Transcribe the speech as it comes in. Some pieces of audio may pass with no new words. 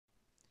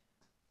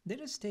Let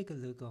us take a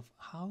look of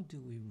how do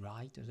we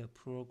write the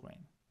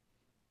program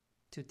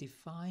to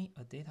define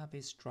a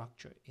database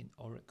structure in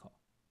Oracle.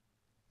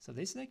 So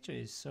this lecture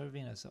is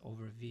serving as an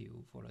overview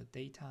for a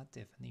data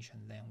definition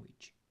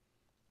language.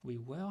 We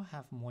will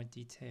have more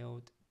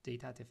detailed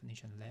data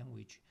definition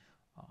language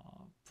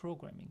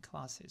programming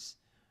classes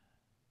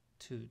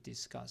to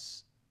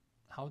discuss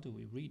how do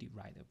we really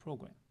write a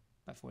program.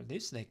 But for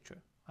this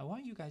lecture, I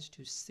want you guys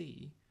to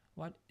see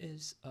what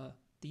is a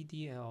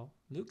DDL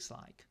looks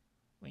like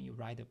when you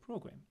write a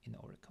program in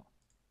Oracle.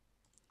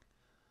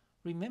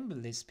 Remember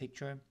this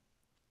picture?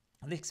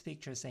 This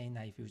picture saying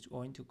that if you're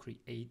going to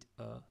create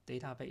a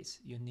database,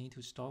 you need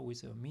to start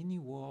with a mini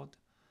world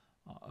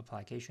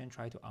application,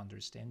 try to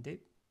understand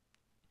it.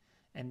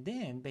 And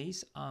then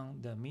based on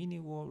the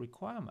mini world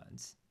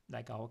requirements,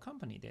 like our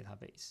company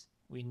database,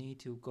 we need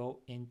to go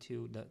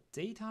into the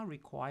data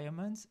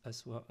requirements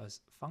as well as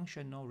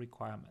functional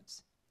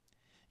requirements.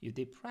 You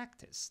did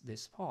practice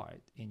this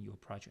part in your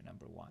project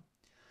number 1.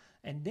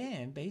 And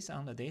then based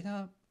on the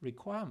data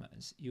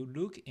requirements, you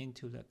look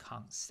into the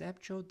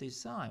conceptual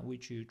design,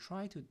 which you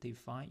try to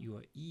define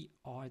your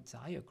ER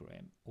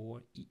diagram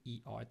or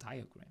EER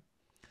diagram.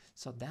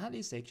 So that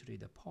is actually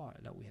the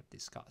part that we have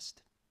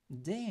discussed.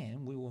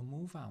 Then we will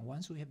move on.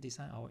 Once we have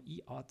designed our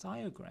ER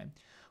diagram,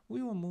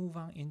 we will move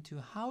on into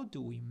how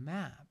do we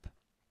map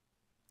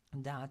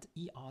that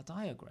ER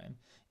diagram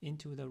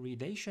into the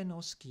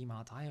relational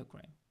schema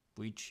diagram,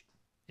 which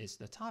is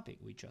the topic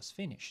we just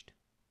finished.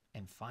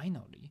 And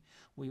finally,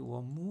 we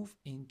will move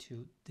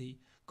into the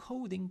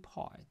coding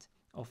part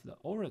of the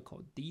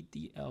Oracle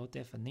DDL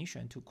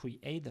definition to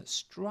create the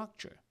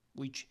structure,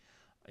 which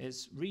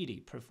is really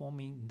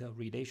performing the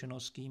relational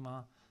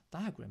schema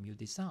diagram you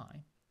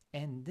design.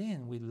 And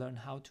then we learn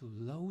how to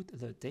load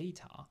the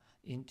data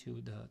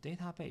into the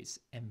database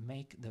and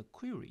make the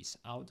queries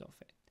out of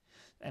it.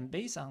 And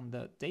based on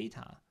the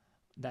data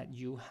that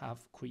you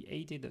have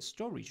created the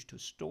storage to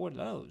store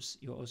those,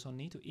 you also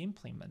need to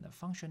implement the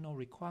functional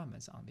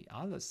requirements on the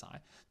other side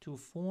to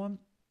form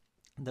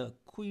the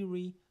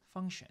query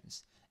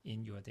functions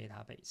in your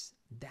database.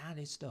 That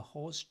is the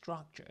whole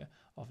structure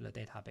of the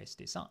database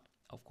design.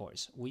 Of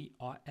course, we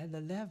are at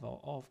the level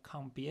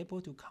of be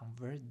able to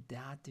convert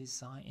that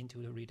design into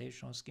the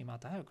relational schema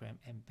diagram,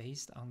 and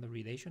based on the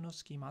relational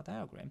schema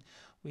diagram,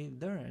 we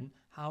learn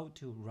how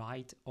to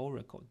write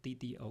Oracle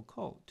DDL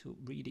code to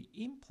really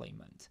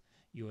implement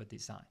your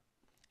design.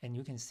 And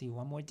you can see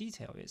one more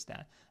detail is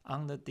that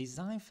on the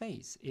design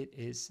phase, it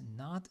is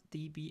not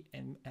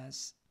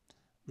DBMS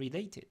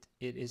related.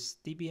 It is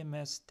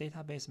DBMS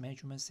database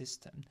management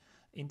system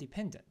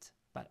independent.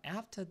 But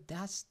after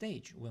that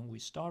stage, when we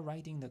start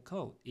writing the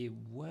code, it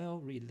will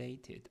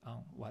relate it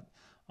on what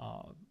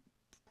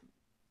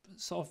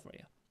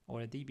software or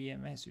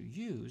DBMS you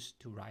use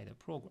to write a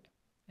program.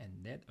 And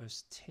let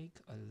us take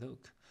a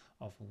look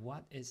of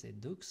what it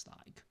looks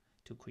like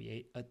to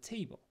create a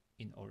table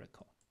in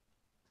Oracle.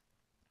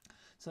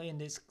 So in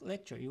this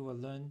lecture, you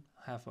will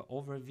have an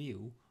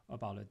overview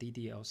about a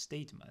DDL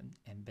statement,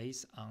 and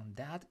based on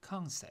that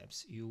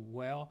concepts, you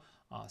will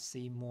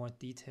see more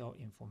detailed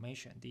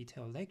information,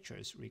 detailed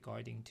lectures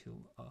regarding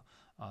to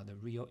the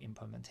real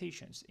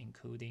implementations,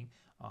 including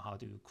how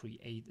to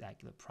create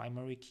like the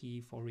primary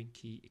key, foreign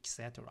key,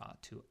 etc.,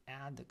 to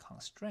add the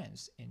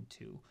constraints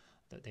into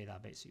the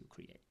database you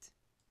create.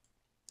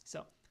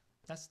 So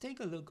let's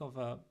take a look of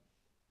an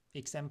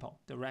example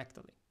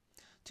directly.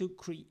 To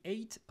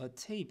create a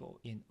table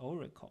in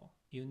Oracle,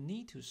 you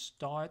need to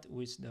start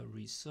with the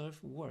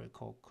reserved word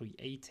called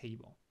create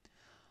table.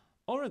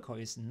 Oracle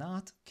is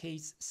not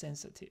case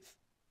sensitive.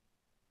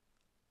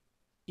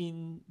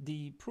 In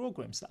the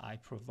programs that I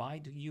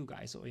provide to you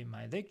guys or in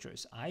my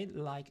lectures, I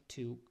like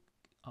to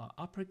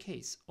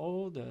uppercase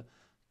all the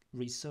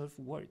reserved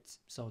words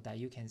so that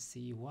you can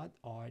see what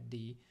are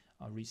the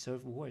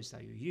reserved words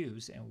that you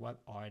use and what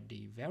are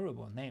the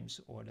variable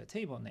names or the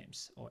table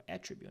names or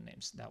attribute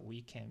names that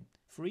we can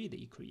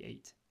freely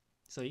create.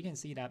 So you can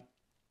see that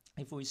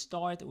if we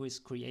start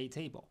with create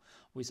table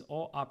with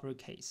all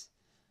uppercase,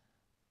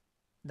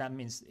 that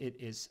means it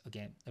is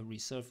again a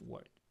reserved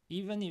word.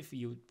 Even if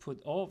you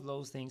put all of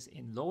those things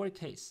in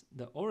lowercase,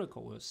 the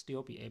Oracle will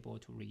still be able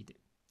to read it.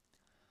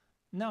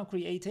 Now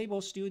create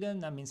table student,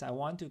 that means I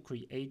want to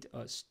create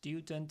a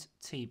student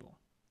table.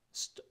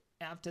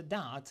 After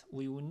that,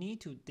 we will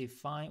need to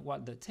define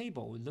what the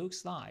table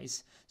looks like.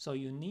 So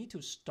you need to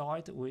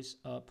start with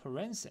a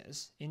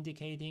parenthesis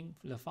indicating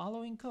the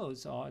following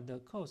codes are the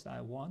codes that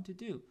I want to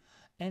do.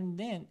 And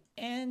then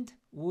end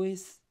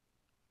with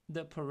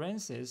the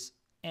parenthesis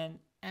and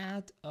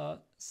add a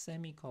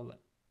semicolon.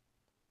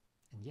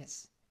 And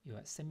yes,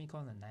 your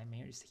semicolon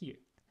nightmare is here.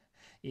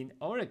 In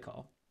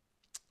Oracle,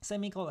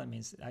 semicolon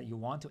means that you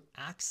want to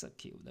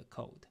execute the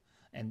code.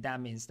 And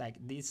that means like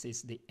this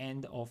is the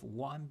end of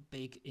one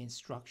big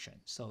instruction.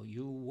 So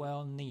you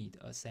will need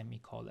a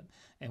semicolon.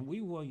 And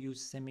we will use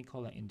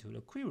semicolon into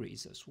the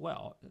queries as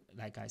well.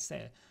 Like I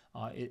said,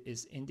 it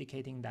is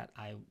indicating that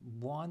I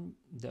want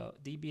the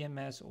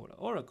DBMS or the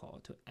Oracle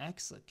to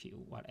execute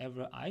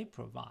whatever I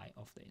provide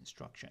of the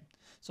instruction.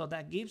 So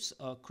that gives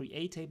a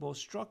creatable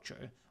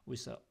structure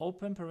with an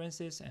open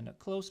parenthesis and a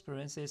closed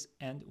parenthesis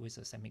and with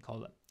a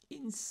semicolon.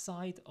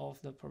 Inside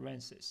of the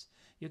parenthesis,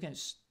 you can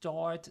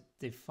start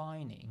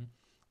defining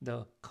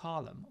the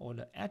column or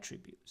the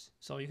attributes.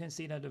 So you can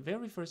see that the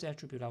very first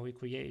attribute that we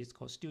create is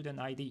called student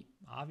ID.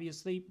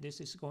 Obviously,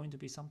 this is going to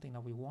be something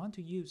that we want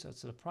to use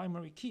as the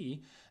primary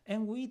key,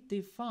 and we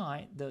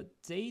define the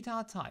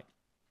data type.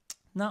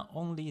 Not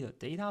only the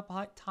data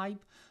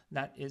type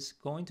that is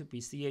going to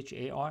be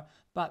CHAR,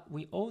 but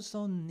we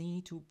also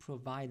need to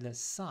provide the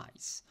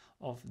size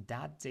of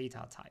that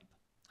data type.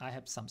 I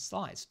have some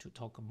slides to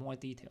talk more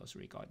details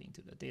regarding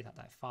to the data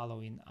type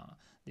following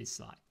this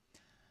slide.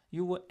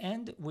 You will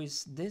end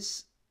with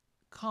this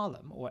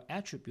column or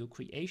attribute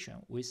creation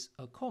with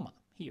a comma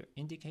here,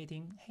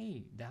 indicating,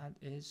 hey, that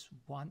is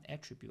one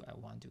attribute I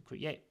want to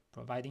create,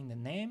 providing the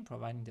name,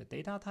 providing the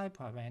data type,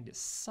 providing the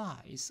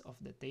size of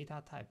the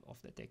data type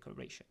of the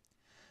declaration.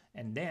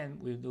 And then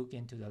we look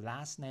into the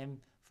last name,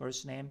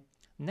 first name.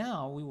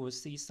 Now we will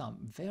see some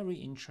very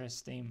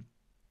interesting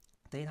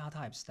data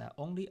types that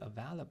are only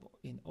available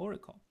in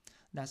Oracle.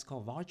 That's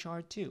called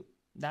varchar2.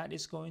 That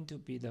is going to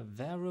be the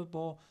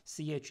variable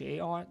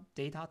CHAR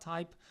data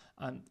type,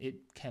 and it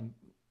can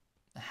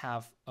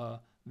have a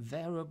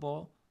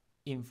variable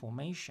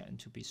information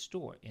to be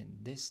stored in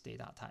this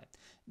data type.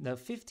 The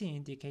 15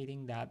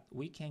 indicating that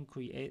we can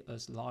create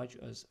as large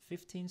as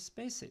 15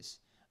 spaces,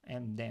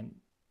 and then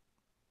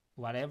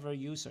whatever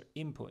user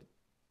input,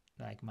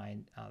 like my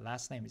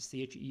last name is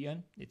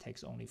CHEN, it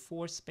takes only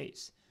 4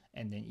 space,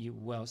 and then it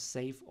will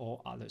save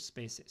all other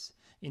spaces.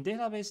 In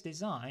database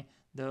design,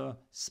 the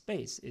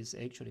space is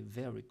actually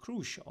very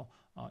crucial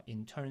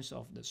in terms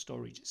of the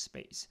storage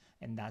space,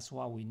 and that's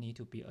why we need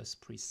to be as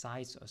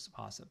precise as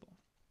possible.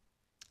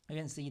 You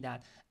can see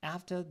that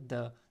after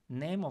the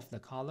name of the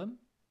column,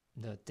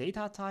 the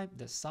data type,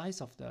 the size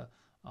of the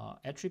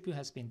attribute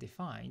has been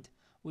defined,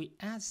 we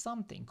add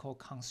something called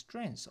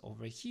constraints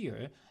over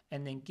here,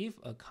 and then give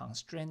a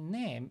constraint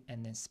name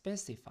and then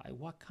specify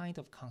what kind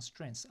of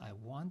constraints I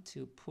want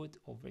to put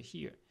over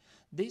here.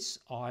 These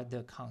are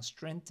the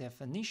constraint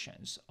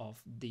definitions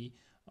of the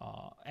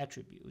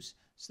attributes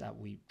that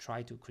we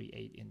try to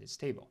create in this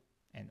table.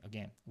 And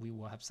again, we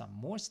will have some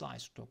more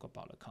slides to talk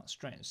about the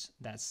constraints.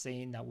 That's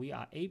saying that we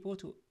are able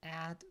to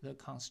add the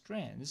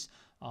constraints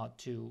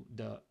to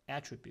the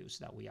attributes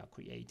that we are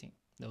creating.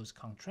 Those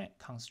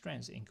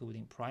constraints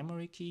including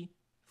primary key,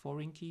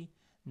 foreign key,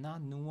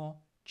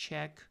 non-null,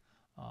 check,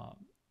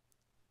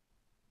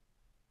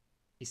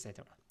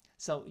 etc.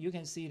 So you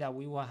can see that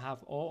we will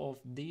have all of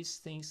these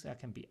things that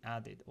can be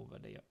added over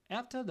there.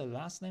 After the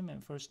last name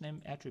and first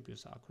name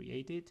attributes are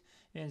created,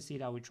 you can see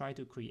that we try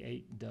to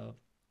create the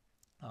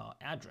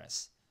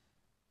address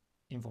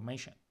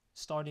information.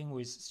 Starting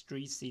with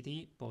street,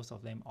 city, both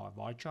of them are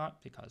varchar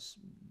because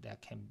there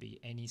can be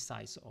any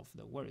size of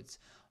the words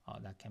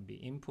that can be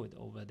input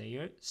over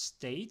there.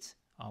 State,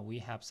 we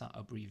have some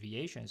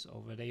abbreviations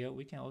over there.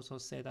 We can also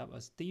set up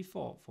as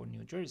default for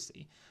New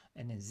Jersey.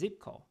 And then zip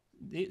code.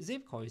 The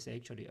zip code is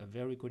actually a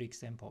very good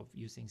example of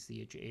using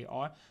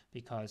CHAR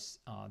because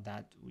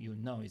that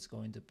it's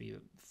going to be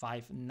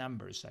 5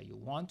 numbers that you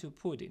want to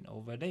put in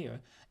over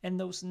there. And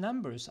those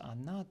numbers are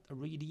not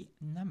really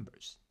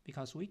numbers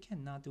because we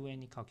cannot do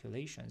any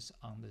calculations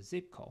on the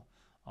zip code.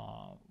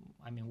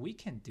 We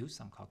can do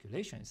some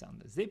calculations on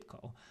the zip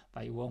code,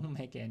 but it won't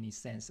make any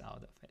sense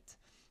out of it.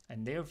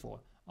 And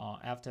therefore,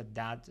 after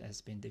that has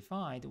been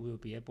defined, we'll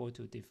be able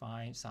to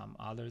define some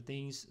other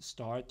things,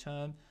 start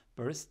term,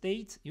 birth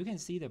date. You can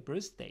see the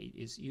birth date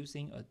is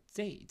using a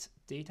date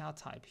data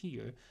type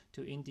here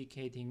to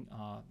indicating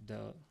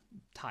the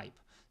type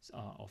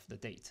of the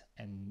date.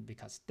 And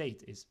because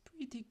date is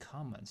pretty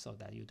common, so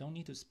that you don't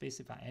need to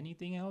specify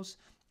anything else,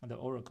 the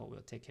Oracle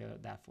will take care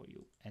of that for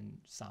you, and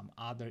some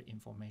other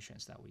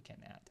informations that we can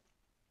add.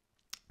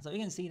 So you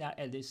can see that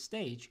at this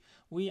stage,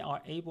 we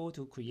are able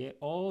to create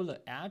all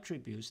the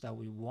attributes that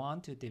we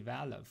want to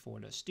develop for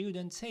the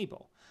student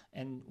table.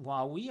 And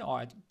while we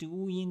are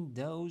doing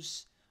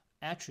those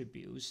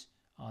attributes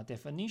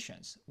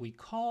definitions, we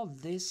call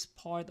this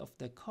part of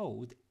the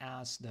code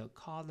as the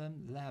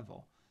column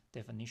level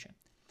definition.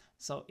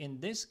 So in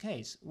this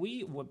case,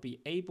 we would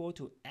be able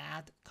to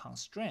add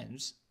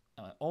constraints,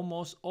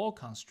 almost all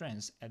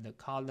constraints at the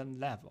column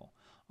level.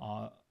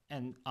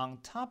 And on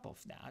top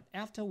of that,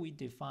 after we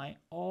define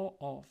all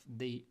of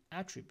the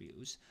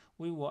attributes,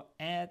 we will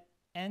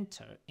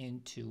enter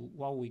into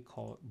what we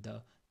call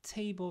the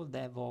table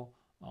level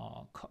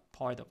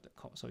part of the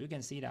code. So you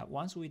can see that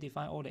once we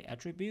define all the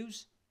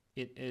attributes,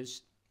 it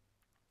is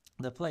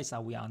the place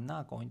that we are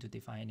not going to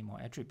define any more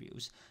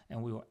attributes,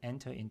 and we will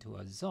enter into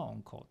a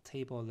zone called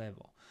table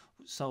level.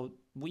 So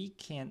we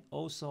can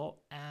also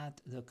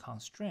add the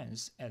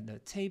constraints at the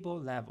table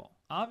level.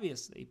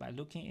 Obviously, by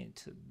looking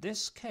into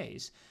this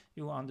case,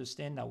 you will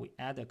understand that we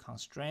add a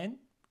constraint,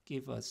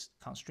 give us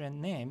constraint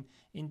name,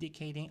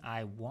 indicating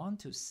I want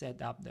to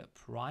set up the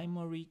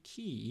primary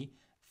key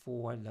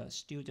for the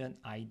student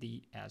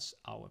ID as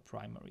our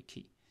primary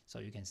key. So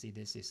you can see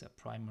this is a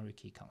primary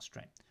key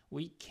constraint.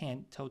 We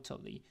can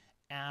totally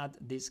add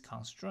this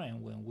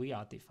constraint when we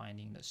are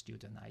defining the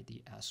student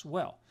ID as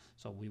well.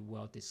 So we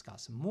will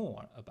discuss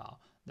more about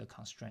the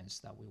constraints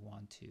that we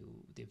want to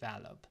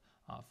develop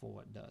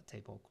for the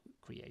table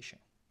creation.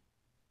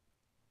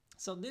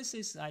 So this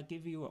is, I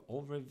give you an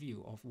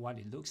overview of what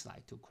it looks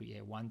like to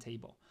create one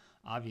table.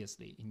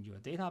 Obviously, in your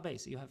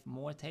database, you have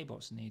more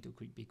tables need to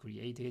be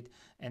created,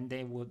 and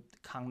they would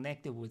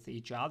connect with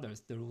each other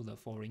through the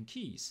foreign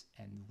keys.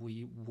 And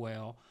we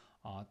will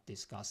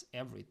discuss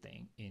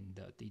everything in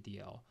the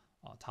DDL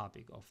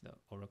topic of the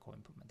Oracle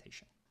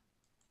implementation.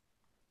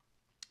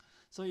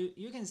 So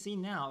you can see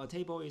now a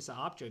table is an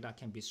object that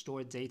can be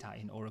stored data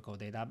in Oracle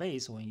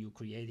database. When you're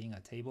creating a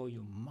table,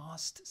 you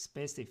must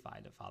specify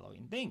the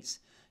following things.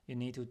 You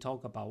need to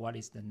talk about what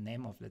is the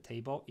name of the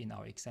table, in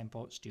our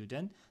example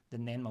student, the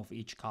name of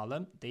each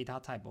column, data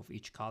type of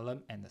each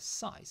column, and the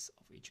size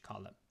of each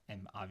column.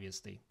 And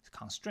obviously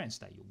constraints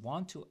that you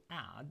want to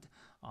add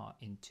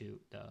into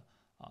the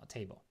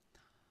table.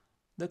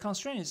 The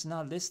constraint is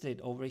not listed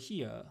over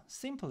here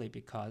simply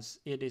because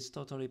it is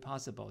totally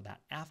possible that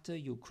after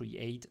you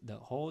create the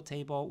whole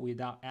table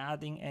without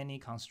adding any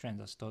constraints,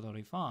 that's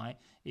totally fine.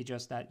 It's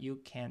just that you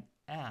can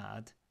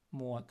add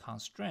more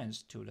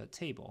constraints to the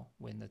table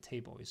when the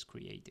table is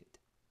created.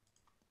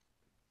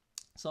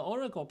 So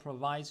Oracle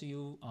provides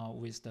you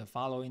with the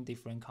following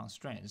different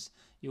constraints.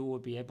 You will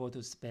be able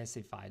to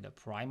specify the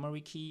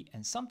primary key,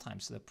 and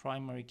sometimes the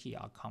primary key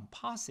are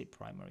composite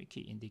primary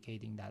key,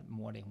 indicating that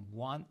more than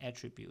one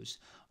attributes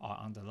are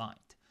underlined.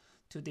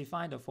 To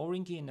define the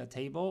foreign key in the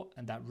table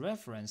and that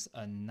reference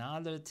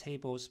another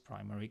table's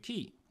primary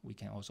key, we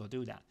can also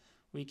do that.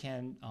 We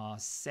can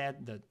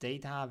set the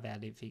data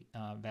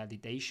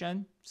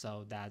validation,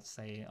 so that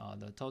say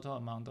the total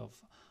amount of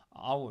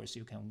hours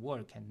you can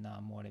work and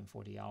not more than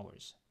 40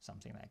 hours,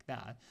 something like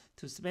that,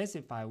 to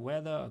specify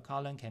whether a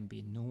column can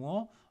be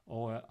null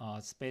or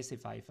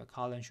specify if a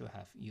column should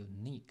have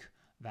unique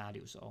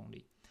values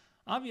only.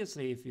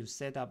 Obviously, if you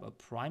set up a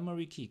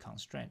primary key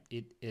constraint,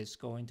 it is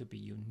going to be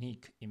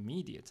unique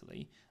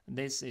immediately.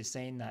 This is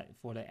saying that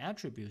for the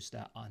attributes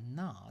that are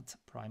not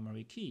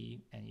primary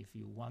key, and if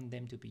you want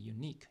them to be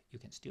unique, you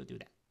can still do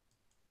that.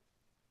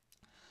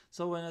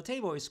 So when a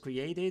table is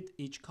created,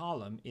 each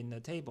column in the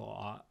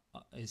table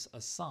is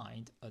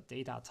assigned a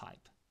data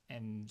type.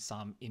 And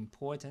some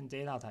important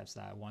data types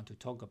that I want to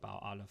talk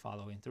about are the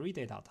following three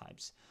data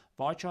types: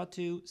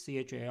 varchar2,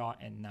 CHAR,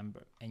 and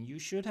number. And you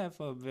should have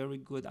a very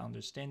good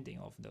understanding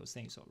of those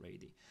things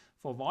already.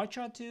 For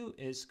varchar2,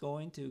 it's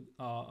going to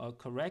a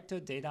character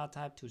data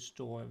type to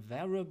store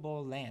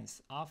variable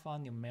length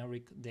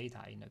alphanumeric data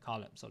in a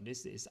column. So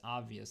this is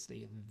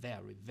obviously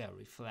very,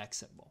 very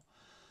flexible.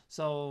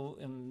 So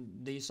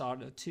these are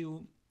the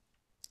two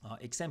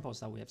examples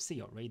that we have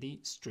seen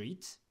already.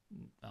 Street,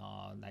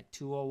 like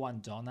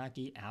 201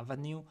 Donaghy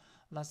Avenue.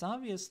 That's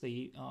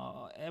obviously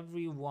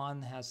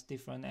everyone has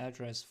different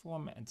address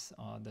formats.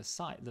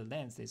 The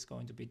length is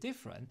going to be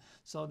different,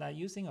 so that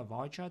using a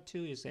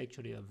varchar2 is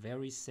actually a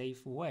very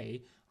safe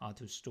way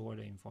to store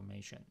the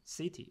information.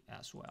 City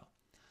as well.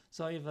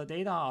 So if the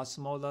data are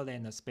smaller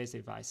than the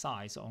specified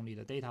size, only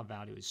the data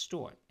value is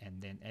stored,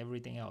 and then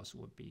everything else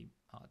would be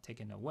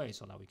taken away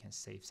so that we can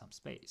save some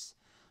space.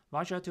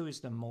 Varchar2 is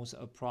the most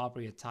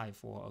appropriate type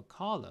for a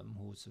column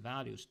whose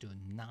values do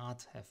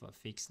not have a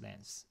fixed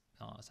length,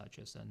 such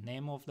as the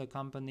name of the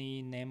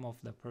company, name of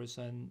the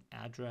person,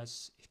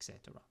 address, etc.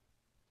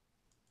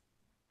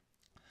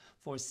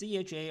 For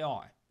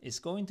CHAR, it's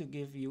going to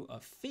give you a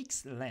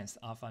fixed length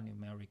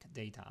alphanumeric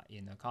data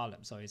in a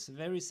column. So it's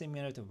very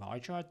similar to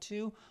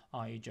varchar2,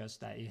 it's just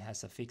that it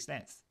has a fixed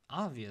length.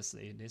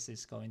 Obviously, this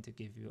is going to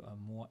give you a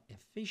more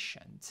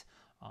efficient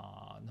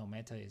no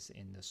matter it's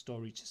in the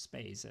storage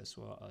space as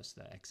well as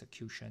the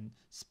execution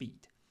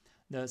speed.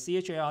 The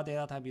CHAR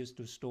data type used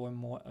to store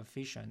more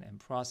efficient and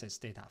process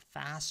data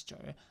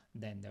faster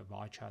than the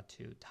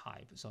varchar2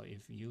 type. So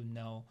if you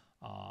know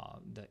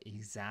the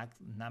exact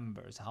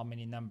numbers, how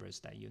many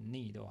numbers that you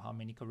need or how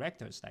many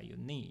characters that you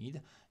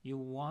need, you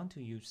want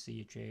to use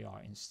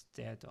CHAR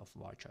instead of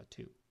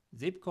varchar2.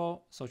 Zip code,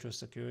 social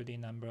security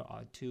number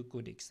are two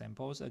good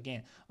examples.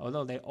 Again,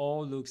 although they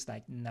all look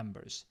like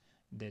numbers,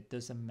 that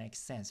doesn't make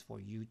sense for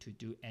you to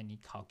do any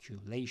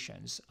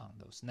calculations on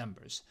those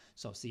numbers.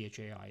 So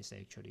CHAR is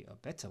actually a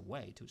better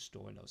way to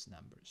store those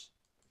numbers.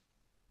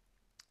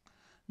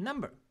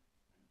 Number.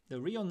 The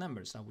real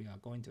numbers that we are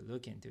going to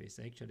look into is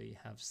actually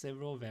have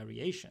several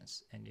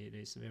variations, and it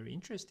is very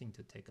interesting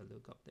to take a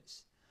look at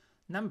this.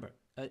 Number.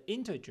 An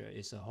integer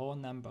is a whole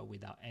number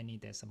without any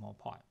decimal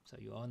part. So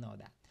you all know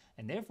that.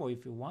 And therefore,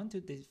 if you want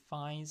to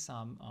define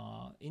some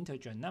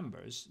integer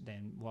numbers,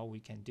 then what we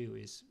can do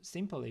is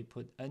simply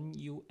put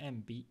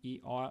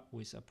number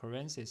with a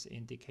parenthesis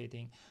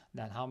indicating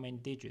that how many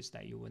digits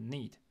that you will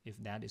need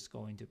if that is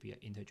going to be an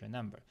integer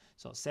number.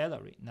 So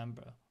salary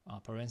number,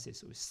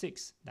 parenthesis with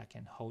 6, that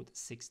can hold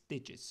 6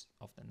 digits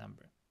of the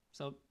number.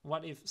 So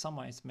what if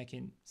someone is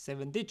making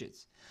 7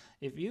 digits?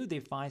 If you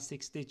define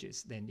 6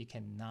 digits, then it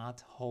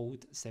cannot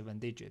hold 7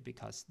 digits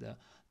because the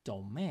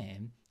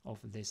domain of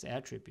this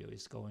attribute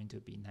is going to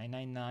be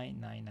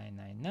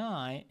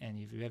 9999999, and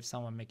if you have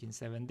someone making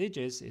 7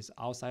 digits is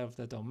outside of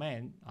the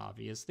domain,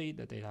 obviously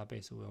the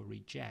database will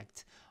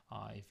reject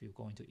if you're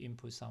going to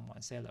input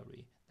someone's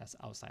salary that's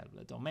outside of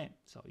the domain.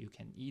 So you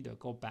can either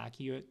go back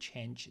here,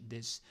 change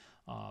this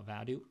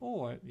value,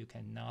 or you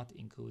cannot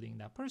including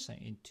that person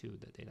into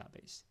the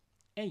database.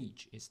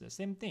 Age is the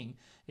same thing.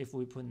 If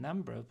we put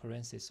number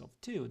parenthesis of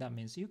 2, that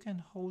means you can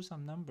hold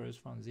some numbers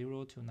from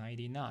 0 to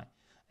 99.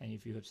 And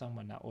if you have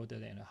someone that older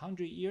than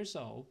 100 years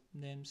old,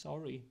 then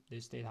sorry,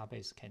 this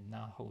database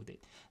cannot hold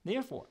it.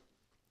 Therefore,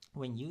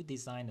 when you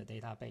design a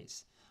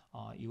database,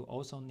 you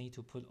also need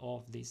to put all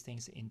of these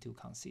things into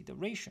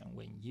consideration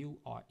when you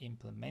are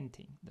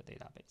implementing the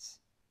database.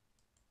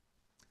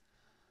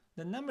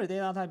 The number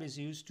data type is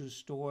used to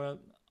store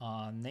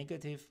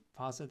negative,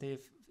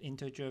 positive,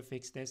 integer,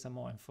 fixed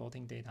decimal, and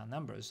floating data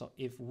numbers. So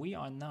if we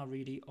are not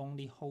really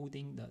only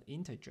holding the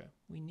integer,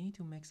 we need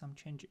to make some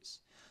changes.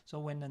 So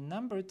when the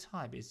number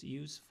type is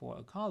used for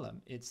a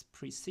column, its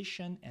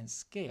precision and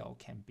scale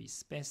can be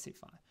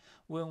specified.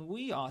 When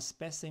we are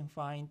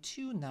specifying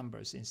 2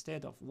 numbers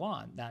instead of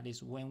 1, that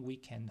is when we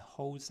can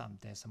hold some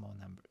decimal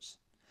numbers.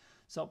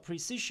 So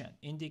precision,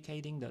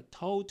 indicating the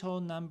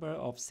total number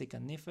of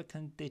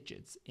significant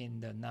digits in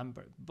the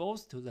number,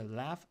 both to the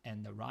left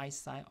and the right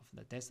side of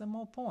the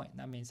decimal point.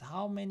 That means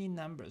how many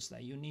numbers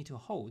that you need to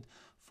hold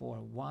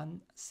for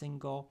one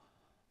single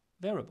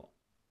variable.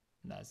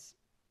 That's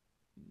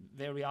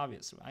very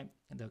obvious, right?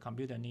 And the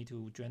computer need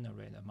to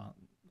generate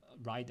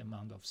right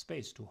amount of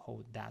space to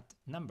hold that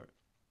number.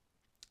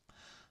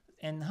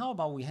 And how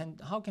about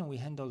how can we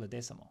handle the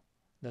decimal?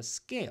 The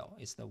scale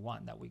is the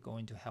one that we're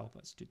going to help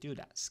us to do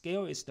that.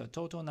 Scale is the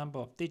total number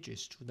of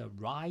digits to the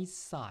right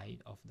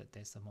side of the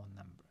decimal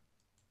number.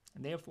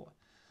 And therefore,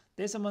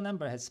 decimal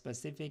number has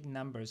specific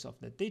numbers of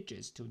the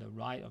digits to the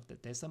right of the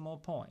decimal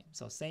point.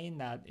 So saying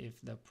that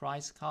if the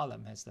price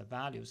column has the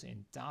values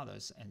in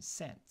dollars and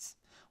cents,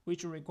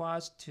 which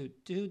requires 2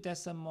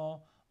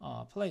 decimal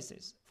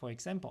places. For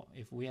example,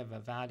 if we have a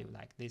value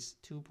like this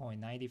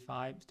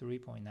 2.95,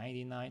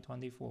 3.99,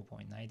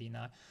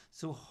 24.99,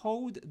 to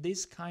hold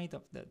this kind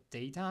of the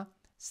data,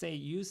 say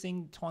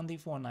using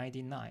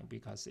 24.99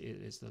 because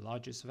it is the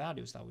largest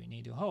values that we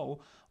need to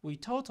hold, we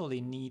totally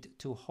need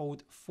to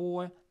hold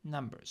 4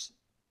 numbers.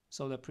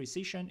 So the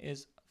precision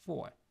is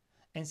 4.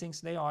 And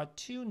since there are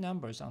 2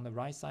 numbers on the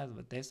right side of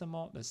the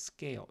decimal, the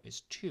scale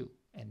is 2.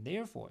 And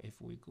therefore, if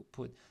we could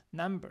put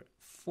number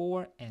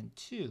 4 and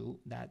 2,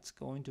 that's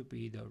going to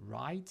be the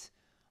right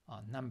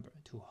number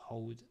to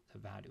hold the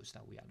values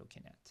that we are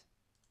looking at.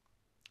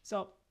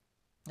 So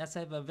let's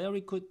have a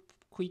very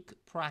quick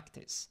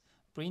practice.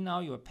 Bring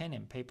out your pen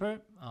and paper.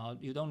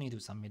 You don't need to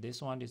submit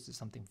this one. This is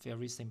something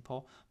very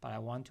simple, but I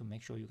want to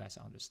make sure you guys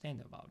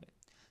understand about it.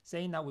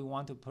 Saying that we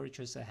want to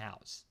purchase a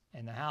house,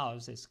 and the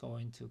house is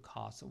going to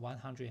cost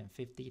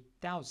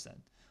 $150,000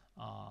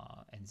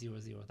 and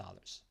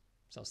 $00.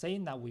 So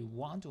saying that we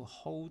want to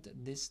hold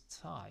this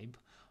type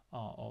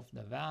of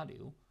the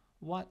value,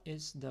 what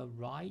is the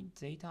right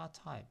data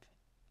type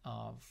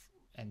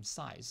and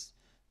size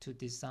to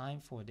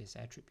design for this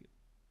attribute?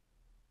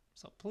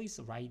 So please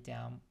write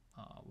down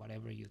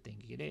whatever you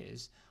think it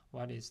is.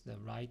 What is the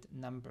right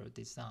number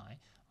design?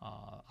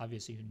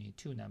 Obviously, you need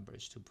 2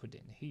 numbers to put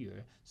in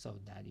here so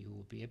that you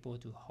will be able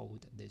to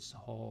hold this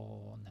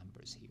whole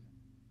numbers here.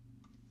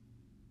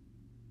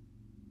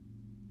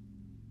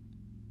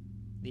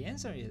 The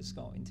answer is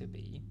going to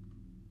be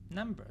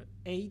number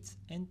 8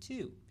 and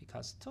 2,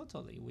 because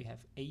totally we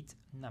have 8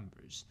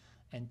 numbers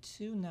and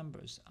 2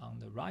 numbers on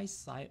the right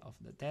side of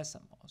the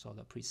decimal. So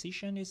the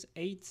precision is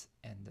 8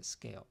 and the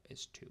scale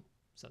is 2.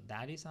 So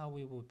that is how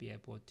we will be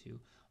able to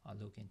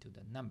look into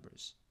the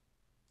numbers.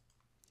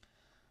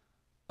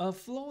 A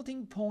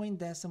floating point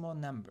decimal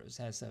numbers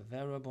has a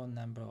variable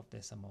number of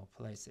decimal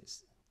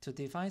places. To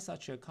define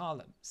such a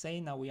column,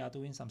 saying that we are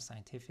doing some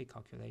scientific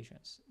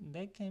calculations,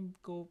 they can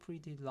go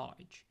pretty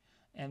large.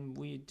 And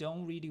we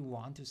don't really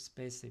want to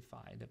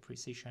specify the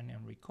precision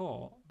and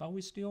recall, but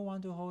we still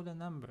want to hold a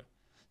number.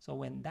 So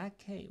when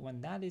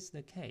that is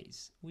the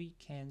case, we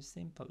can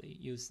simply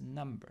use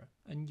number,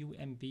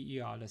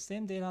 number, the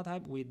same data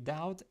type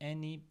without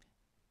any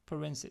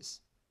parentheses.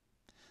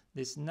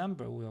 This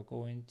number will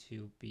going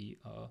to be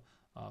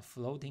a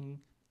floating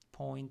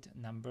point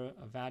number.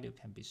 A value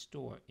can be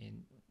stored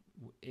in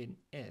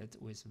it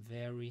with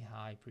very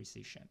high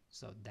precision.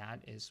 So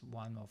that is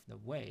one of the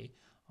way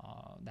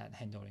that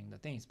handling the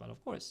things. But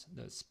of course,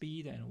 the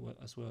speed and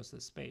as well as the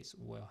space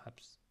will have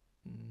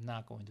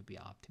not going to be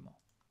optimal.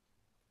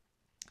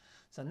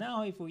 So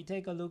now if we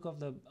take a look of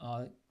the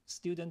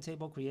student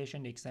table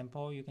creation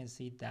example, you can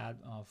see that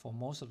for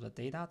most of the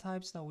data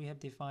types that we have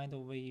defined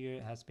over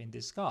here has been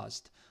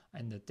discussed,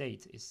 and the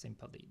date is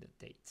simply the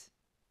date.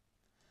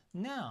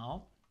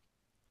 Now,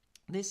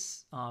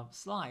 this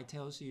slide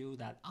tells you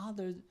that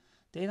other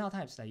data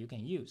types that you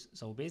can use.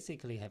 So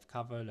basically have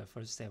covered the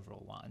first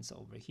several ones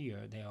over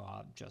here. They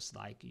are just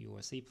like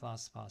your C++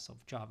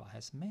 of Java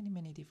has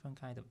many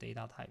different kind of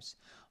data types,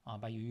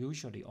 but you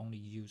usually only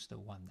use the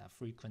one that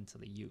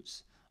frequently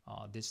used.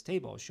 This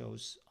table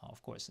shows,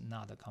 of course,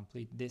 not a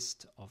complete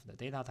list of the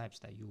data types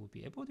that you will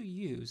be able to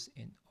use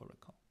in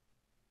Oracle.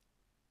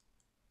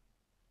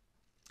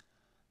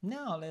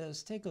 Now let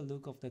us take a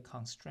look at the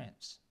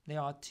constraints.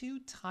 There are two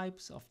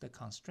types of the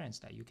constraints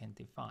that you can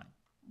define.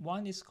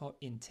 One is called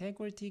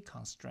integrity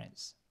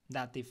constraints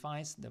that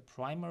defines the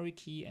primary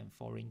key and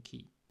foreign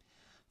key.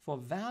 For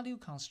value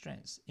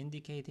constraints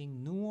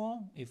indicating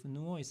null, if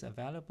null is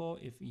available,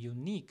 if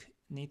unique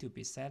need to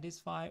be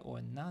satisfied,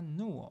 or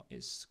non-null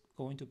is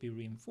going to be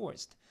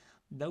reinforced,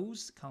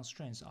 those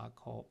constraints are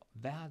called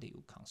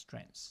value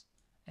constraints.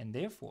 And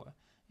therefore,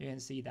 you can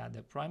see that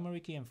the primary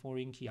key and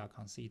foreign key are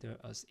considered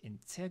as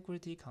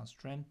integrity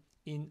constraint.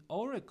 In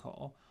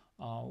Oracle,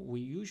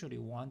 we usually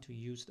want to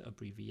use the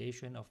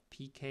abbreviation of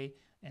PK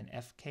and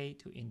FK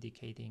to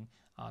indicating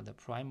the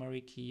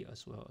primary key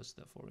as well as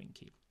the foreign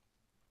key.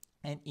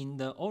 And in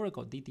the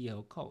Oracle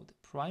DDL code,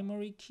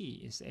 primary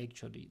key is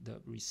actually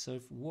the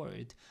reserved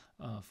word.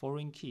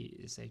 Foreign key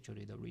is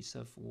actually the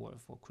reserved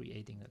word for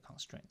creating the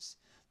constraints.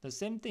 The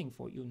same thing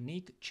for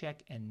unique,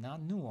 check, and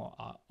non-null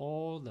are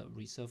all the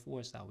reserved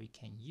words that we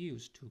can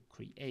use to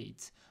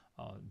create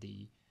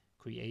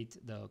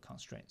the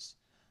constraints.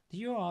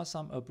 Here are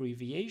some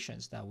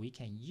abbreviations that we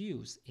can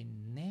use in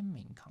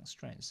naming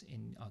constraints,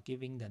 in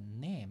giving the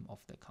name of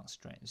the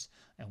constraints.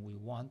 And we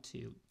want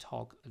to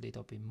talk a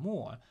little bit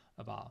more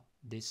about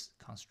these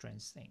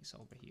constraints things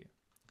over here.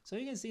 So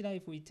you can see that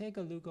if we take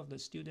a look at the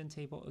student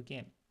table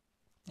again,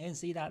 you can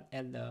see that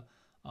at the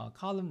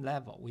column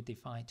level, we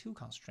define two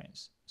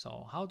constraints.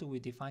 So how do we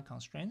define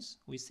constraints?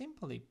 We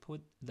simply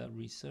put the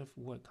reserved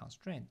word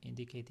constraint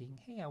indicating,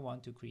 hey, I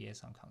want to create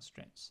some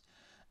constraints.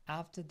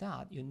 After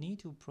that, you need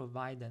to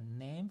provide the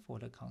name for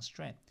the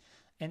constraint.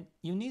 And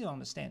you need to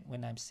understand,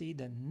 when I see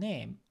the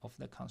name of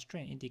the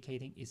constraint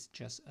indicating it's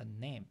just a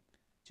name.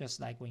 Just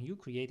like when you're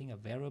creating a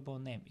variable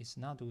name, it's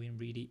not doing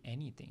really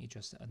anything. It's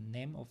just a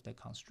name of the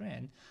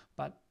constraint.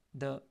 But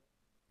the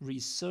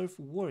reserved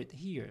word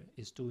here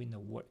is doing the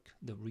work,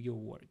 the real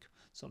work.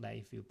 So that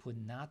if you put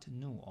not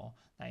null,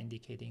 that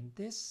indicating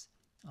this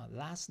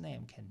last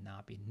name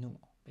cannot be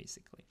null,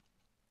 basically.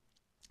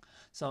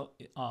 So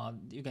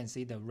you can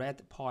see the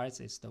red parts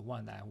is the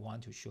one that I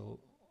want to show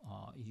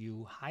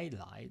you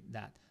highlight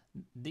that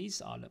these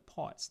are the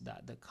parts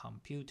that the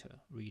computer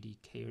really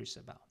cares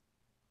about.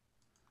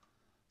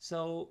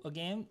 So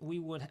again, we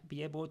would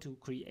be able to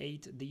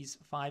create these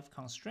 5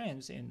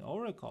 constraints in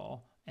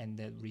Oracle, and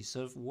the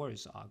reserved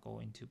words are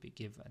going to be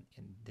given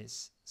in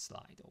this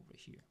slide over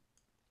here.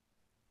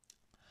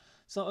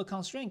 So a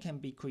constraint can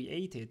be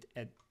created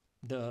at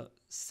the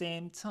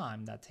same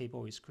time that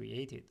table is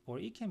created, or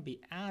it can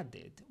be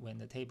added when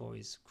the table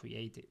is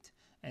created.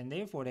 And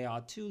therefore, there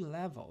are 2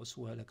 levels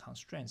where the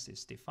constraints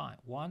is defined.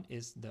 One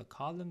is the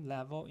column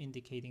level,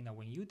 indicating that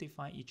when you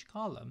define each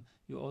column,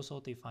 you also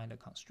define the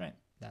constraint.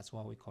 That's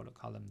what we call the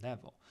column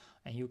level.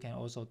 And you can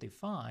also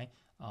define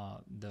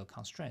the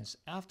constraints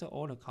after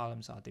all the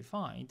columns are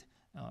defined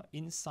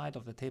inside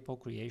of the table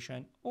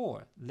creation,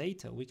 or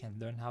later we can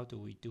learn how do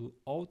we do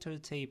alter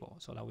table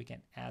so that we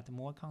can add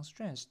more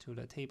constraints to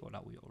the table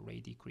that we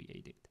already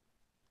created.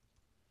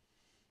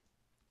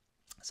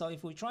 So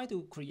if we try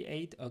to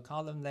create a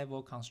column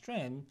level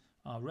constraint,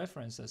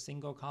 reference a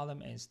single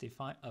column and is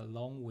defined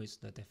along with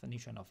the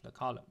definition of the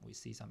column. We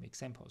see some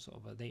examples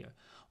over there.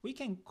 We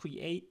can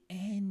create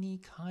any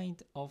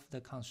kind of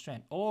the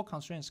constraint. All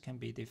constraints can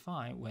be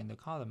defined when the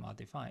column are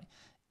defined,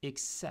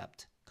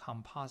 except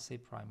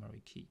composite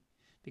primary key.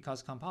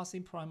 Because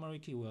composite primary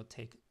key will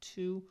take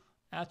 2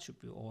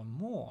 attributes or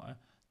more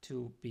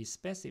to be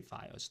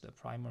specified as the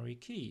primary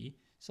key.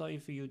 So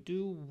if you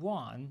do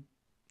 1,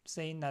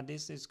 saying that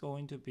this is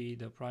going to be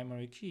the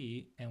primary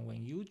key, and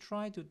when you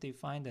try to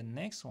define the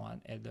next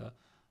one at the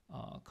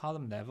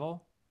column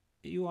level,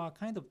 you are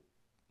kind of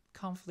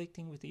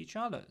conflicting with each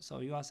other. So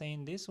you are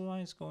saying this one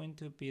is going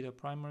to be the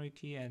primary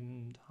key,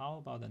 and how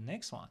about the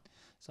next one?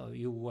 So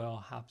you will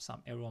have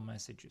some error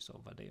messages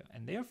over there.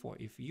 And therefore,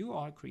 if you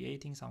are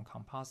creating some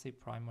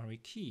composite primary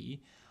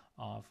key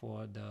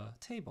for the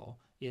table,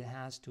 it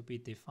has to be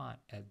defined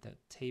at the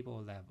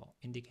table level,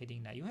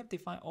 indicating that you have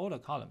defined all the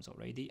columns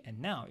already, and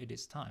now it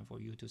is time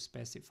for you to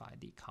specify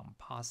the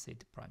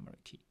composite primary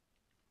key.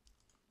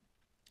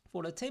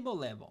 For the table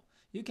level,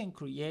 you can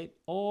create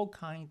all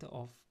kinds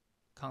of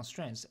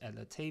constraints at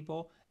the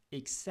table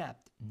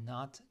except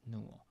not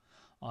null.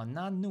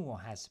 Not null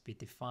has to be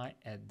defined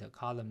at the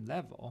column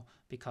level,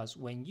 because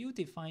when you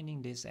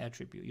defining this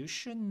attribute, you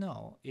should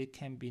know it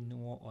can be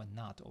null or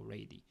not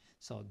already.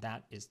 So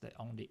that is the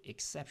only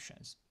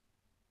exceptions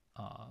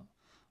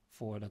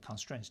for the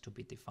constraints to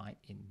be defined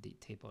in the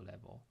table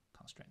level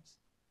constraints.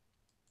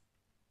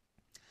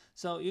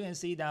 So you can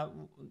see that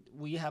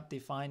we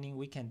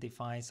can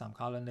define some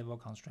column level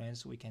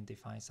constraints, we can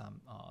define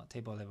some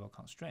table level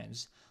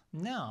constraints.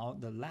 Now,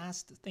 the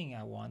last thing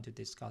I want to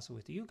discuss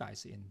with you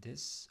guys in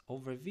this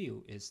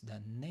overview is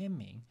the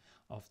naming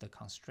of the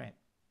constraint.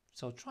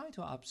 So try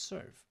to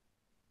observe,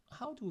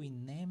 how do we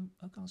name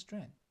a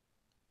constraint?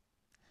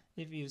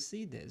 If you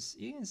see this,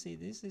 you can see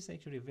this is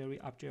actually a very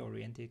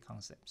object-oriented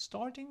concept.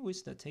 Starting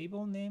with the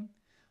table name,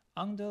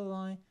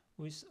 underline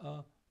with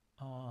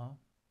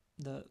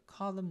the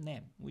column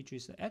name, which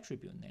is the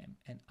attribute name,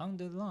 and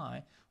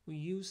underline, we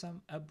use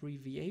some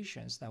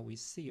abbreviations that we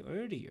see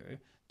earlier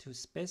to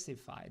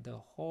specify the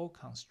whole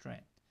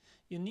constraint.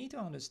 You need to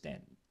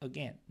understand,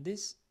 again,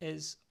 this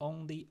is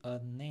only a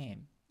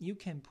name. You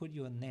can put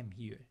your name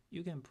here.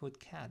 You can put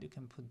cat, you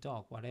can put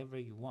dog, whatever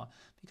you want,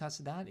 because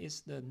that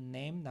is the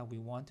name that we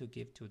want to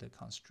give to the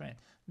constraint.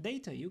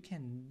 Later, you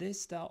can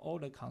list out all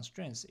the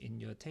constraints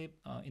in your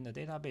in the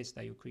database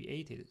that you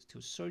created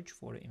to search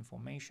for the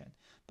information.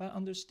 But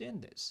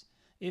understand this: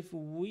 if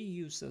we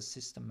use a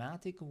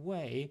systematic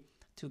way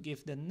to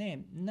give the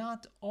name,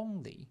 not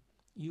only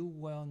you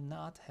will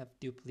not have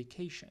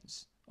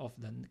duplications of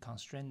the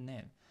constraint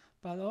name,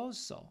 but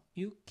also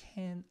you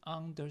can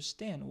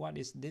understand what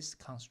is this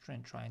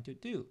constraint trying to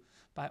do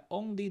by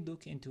only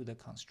looking into the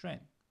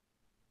constraint.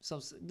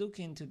 So look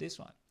into this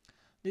one.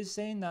 This is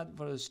saying that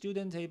for the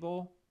student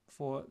table,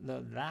 for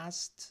the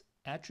last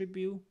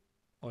attribute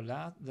or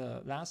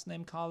the last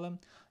name column,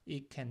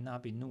 it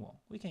cannot be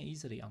null. We can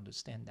easily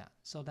understand that,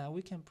 so that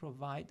we can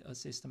provide a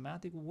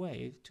systematic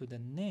way to the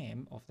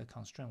name of the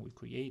constraint we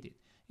created.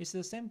 It's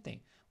the same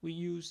thing. We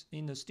use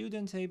in the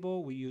student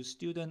table, we use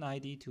student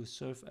ID to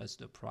serve as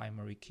the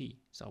primary key.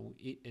 So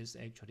it is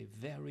actually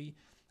very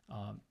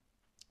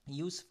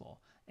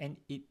useful, and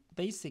it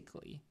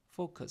basically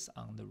focuses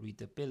on the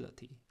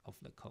readability of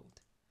the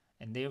code.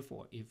 And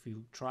therefore, if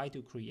you try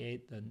to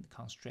create the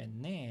constraint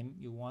name,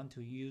 you want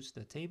to use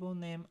the table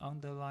name,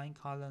 underline,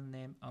 column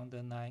name,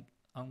 underline,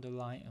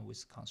 and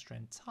with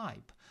constraint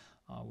type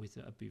with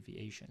the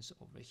abbreviations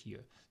over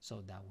here,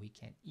 so that we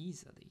can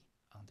easily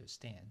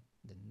understand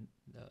the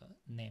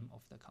name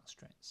of the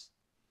constraints.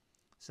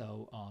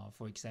 So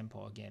for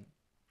example, again,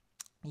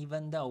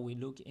 even though we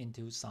look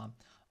into some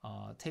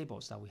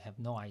tables that we have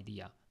no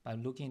idea, by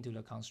looking into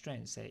the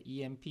constraints, say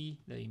EMP,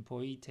 the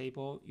employee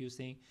table,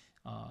 using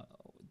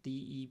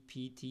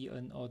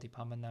DEPTNO,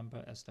 department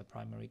number, as the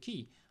primary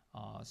key,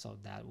 so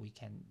that we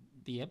can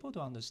be able to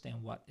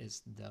understand what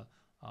is the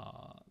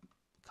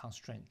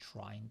constraint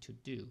trying to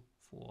do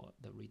for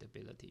the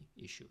readability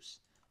issues.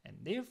 And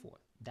therefore,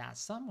 that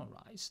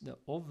summarizes the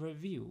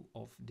overview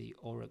of the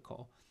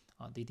Oracle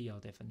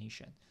DDL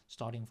definition.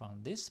 Starting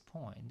from this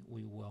point,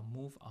 we will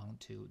move on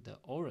to the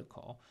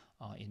Oracle.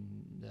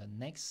 In the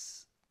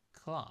next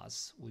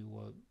class, we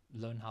will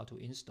learn how to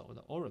install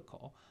the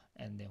Oracle,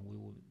 and then we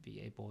will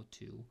be able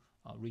to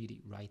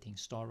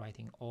start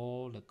writing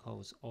all the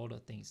codes, all the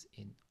things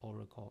in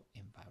Oracle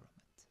environment.